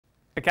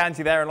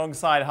Akanji there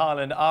alongside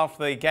Haaland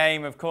after the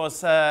game. Of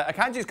course,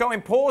 Akanji's got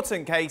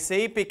important,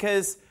 Kasey,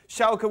 because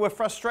Schalke were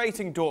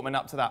frustrating Dortmund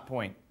up to that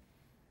point.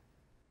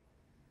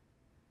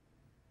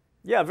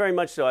 Yeah, very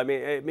much so. I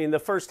mean, the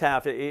first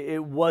half,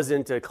 it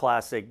wasn't a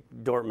classic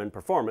Dortmund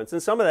performance.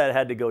 And some of that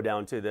had to go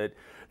down to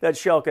that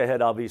Schalke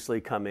had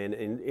obviously come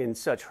in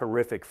such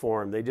horrific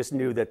form. They just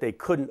knew that they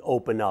couldn't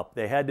open up.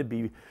 They had to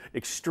be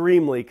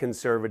extremely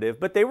conservative.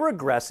 But they were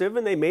aggressive,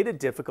 and they made it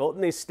difficult,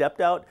 and they stepped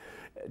out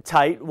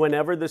tight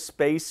whenever the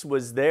space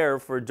was there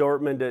for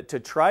Dortmund to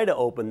try to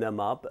open them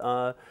up.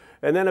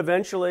 And then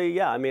eventually,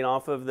 yeah, I mean,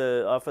 off of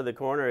the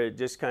corner, it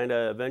just kind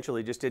of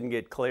eventually just didn't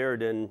get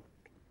cleared. And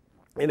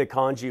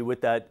Akanji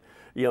with that,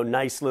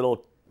 nice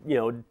little,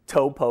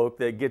 toe poke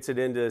that gets it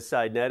into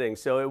side netting.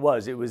 So it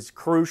was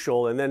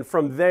crucial. And then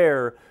from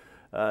there,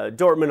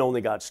 Dortmund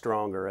only got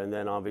stronger. And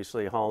then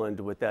obviously Haaland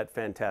with that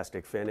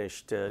fantastic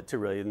finish to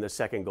really, in the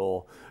second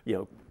goal,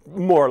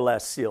 more or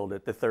less sealed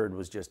it. The third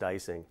was just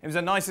icing. It was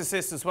a nice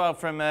assist as well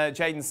from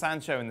Jadon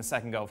Sancho in the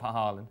second goal for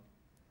Haaland.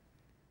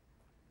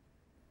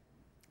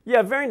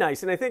 Yeah, very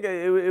nice. And I think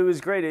it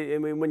was great. I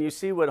mean, when you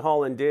see what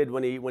Haaland did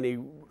when he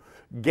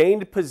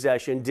gained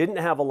possession, didn't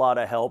have a lot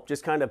of help,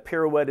 just kind of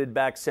pirouetted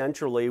back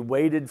centrally,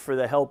 waited for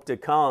the help to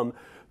come,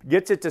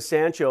 gets it to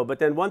Sancho. But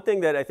then one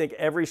thing that I think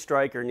every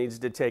striker needs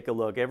to take a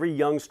look, every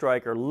young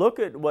striker, look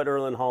at what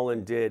Erling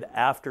Haaland did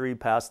after he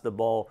passed the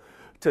ball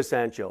to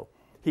Sancho.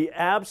 He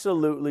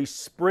absolutely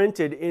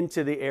sprinted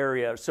into the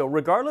area. So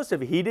regardless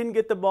if he didn't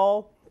get the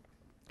ball,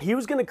 he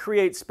was going to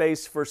create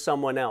space for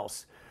someone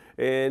else.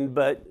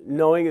 But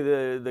knowing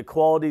the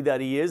quality that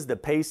he is, the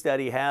pace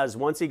that he has,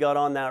 once he got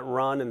on that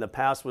run and the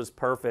pass was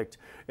perfect,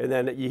 and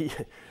then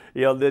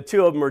the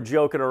two of them were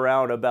joking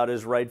around about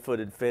his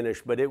right-footed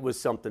finish, but it was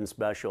something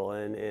special.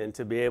 And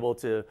to be able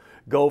to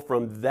go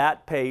from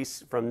that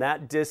pace, from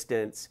that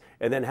distance,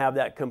 and then have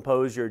that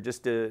composure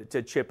just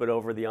to chip it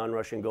over the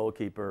onrushing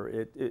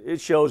goalkeeper,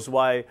 it shows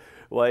why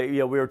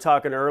we were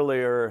talking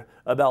earlier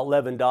about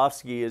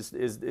Lewandowski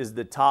is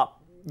the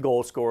top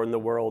goal scorer in the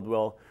world.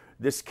 Well,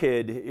 this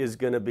kid is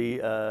going to be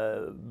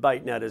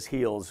biting at his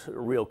heels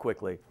real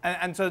quickly.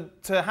 And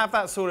to have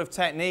that sort of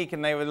technique,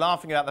 and they were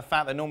laughing about the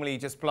fact that normally you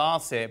just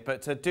blast it,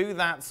 but to do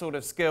that sort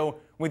of skill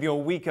with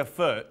your weaker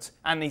foot,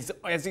 and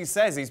as he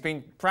says, he's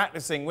been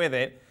practicing with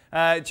it,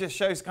 just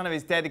shows kind of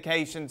his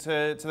dedication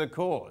to the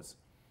cause.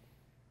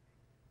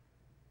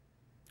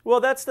 Well,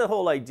 that's the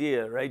whole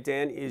idea, right,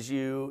 Dan, is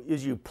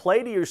you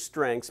play to your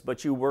strengths,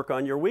 but you work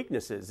on your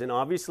weaknesses. And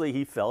obviously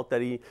he felt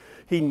that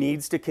he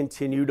needs to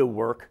continue to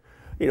work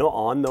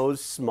on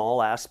those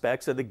small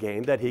aspects of the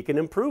game that he can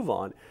improve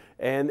on.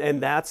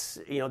 And that's,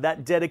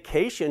 that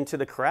dedication to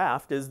the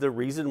craft is the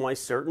reason why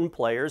certain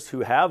players who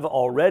have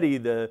already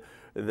the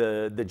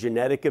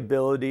genetic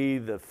ability,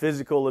 the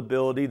physical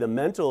ability, the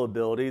mental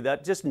ability,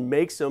 that just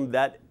makes them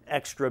that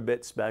extra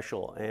bit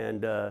special.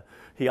 And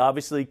he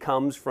obviously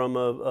comes from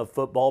a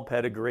football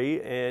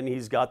pedigree, and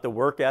he's got the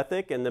work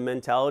ethic and the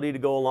mentality to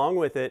go along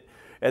with it.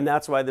 And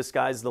that's why the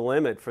sky's the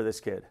limit for this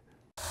kid.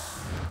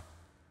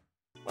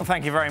 Well,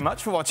 thank you very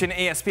much for watching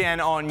ESPN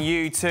on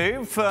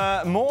YouTube.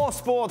 For more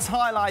sports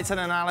highlights and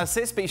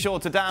analysis, be sure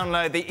to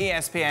download the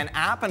ESPN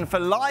app. And for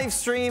live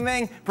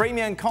streaming,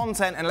 premium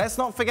content, and let's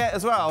not forget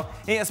as well,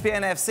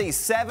 ESPN FC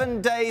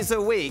 7 days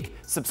a week.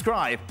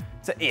 Subscribe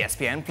to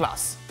ESPN+.